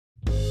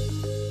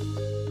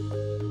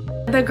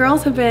The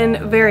girls have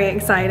been very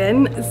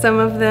excited. Some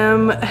of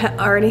them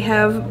already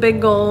have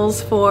big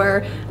goals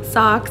for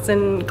socks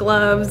and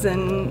gloves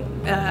and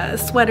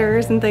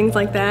sweaters and things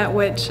like that,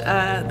 which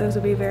those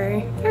would be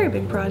very, very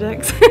big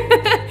projects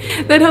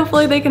that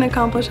hopefully they can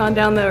accomplish on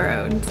down the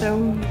road. So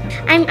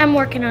I'm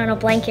working on a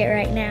blanket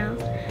right now.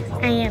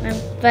 I am,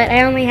 but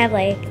I only had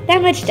like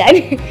that much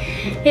time.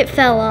 It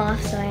fell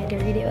off, so I had to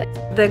redo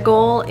it. The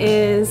goal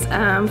is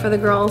for the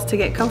girls to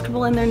get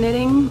comfortable in their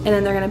knitting, and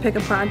then they're going to pick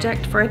a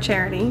project for a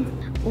charity.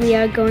 We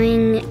are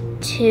going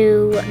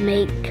to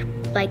make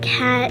like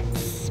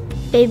hats,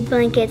 baby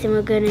blankets, and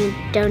we're going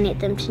to donate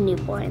them to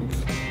newborns.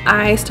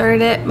 I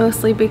started it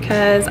mostly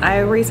because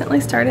I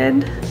recently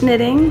started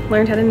knitting,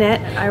 learned how to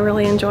knit. I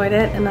really enjoyed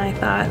it, and I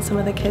thought some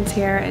of the kids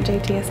here at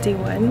JTSD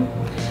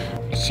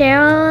would.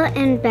 Cheryl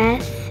and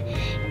Beth,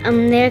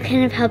 they're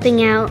kind of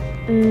helping out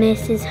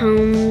Mrs.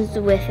 Holmes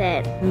with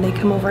it. And they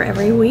come over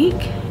every week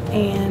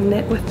and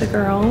knit with the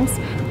girls.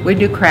 We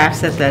do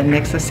crafts at the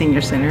Nexus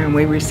Senior Center, and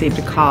we received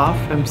a call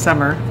from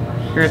Summer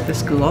here at the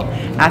school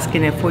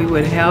asking if we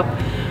would help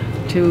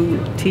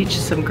to teach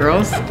some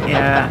girls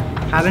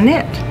how to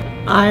knit.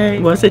 I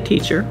was a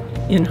teacher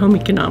in home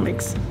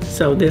economics,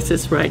 so this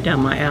is right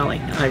down my alley.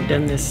 I've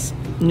done this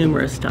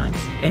numerous times,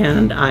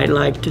 and I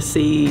like to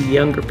see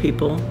younger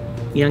people,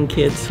 young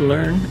kids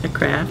learn a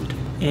craft,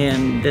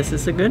 and this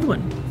is a good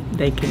one.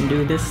 They can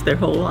do this their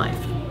whole life.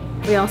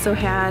 We also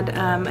had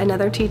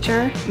another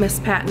teacher, Miss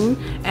Patton,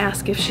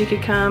 ask if she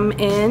could come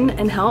in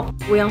and help.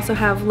 We also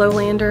have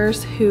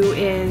Lowlanders, who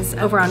is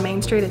over on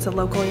Main Street. It's a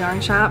local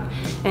yarn shop,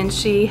 and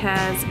she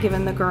has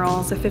given the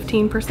girls a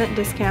 15%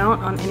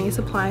 discount on any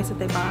supplies that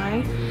they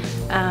buy.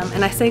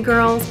 And I say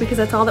girls because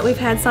that's all that we've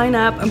had sign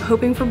up. I'm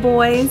hoping for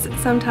boys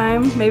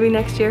sometime, maybe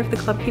next year if the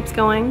club keeps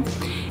going.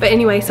 But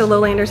anyway, so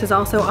Lowlanders has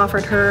also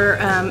offered her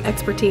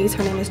expertise.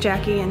 Her name is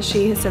Jackie, and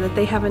she has said that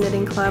they have a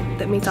knitting club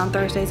that meets on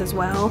Thursdays as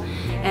well.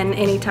 And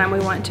anytime we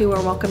want to,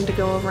 we're welcome to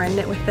go over and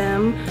knit with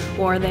them,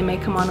 or they may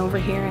come on over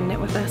here and knit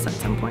with us at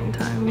some point in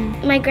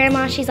time. My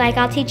grandma, she's like,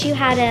 I'll teach you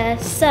how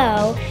to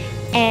sew.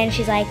 And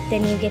she's like,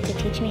 then you get to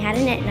teach me how to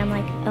knit. And I'm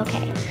like,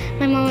 okay.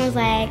 My mom was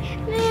like,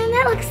 man,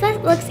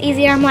 that looks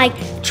easier. I'm like,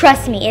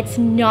 trust me, it's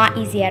not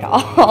easy at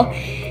all.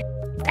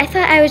 I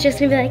thought I was just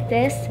gonna be like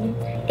this. And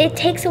it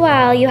takes a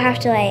while. You have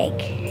to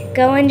like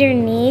go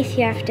underneath.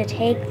 You have to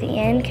take the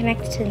end,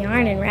 connect it to the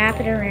yarn, and wrap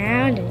it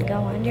around and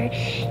go under.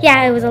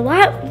 Yeah, it was a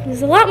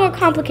lot more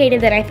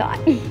complicated than I thought.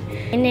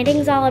 And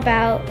knitting's all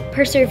about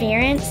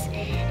perseverance,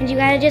 and you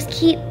gotta just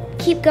keep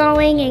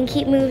going and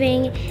keep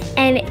moving,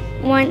 and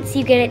once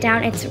you get it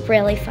down, it's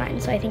really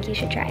fun, so I think you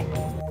should try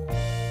it.